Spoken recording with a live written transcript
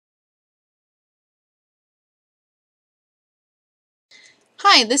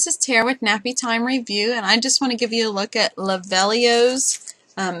Hi, this is Tara with Nappytime Review, and I just want to give you a look at Lovellio's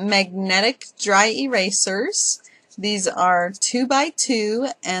magnetic dry erasers. These are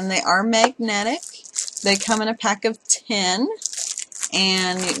 2x2 and they are magnetic. They come in a pack of 10,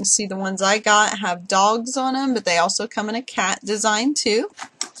 and you can see the ones I got have dogs on them, but they also come in a cat design too.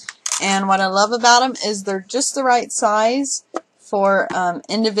 And what I love about them is they're just the right size for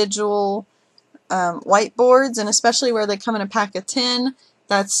individual whiteboards, and especially where they come in a pack of 10.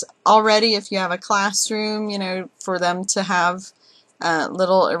 That's already, if you have a classroom, you know, for them to have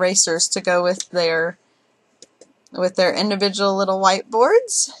little erasers to go with their individual little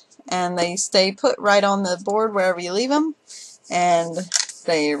whiteboards, and they stay put right on the board wherever you leave them, and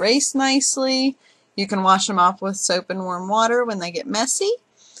they erase nicely. You can wash them off with soap and warm water when they get messy,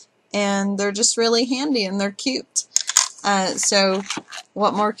 and they're just really handy and they're cute. So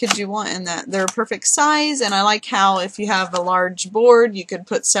what more could you want in that? They're a perfect size, and I like how if you have a large board, you could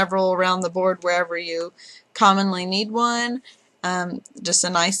put several around the board wherever you commonly need one. Just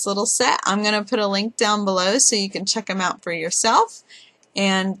a nice little set. I'm going to put a link down below so you can check them out for yourself.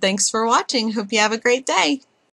 And thanks for watching. Hope you have a great day.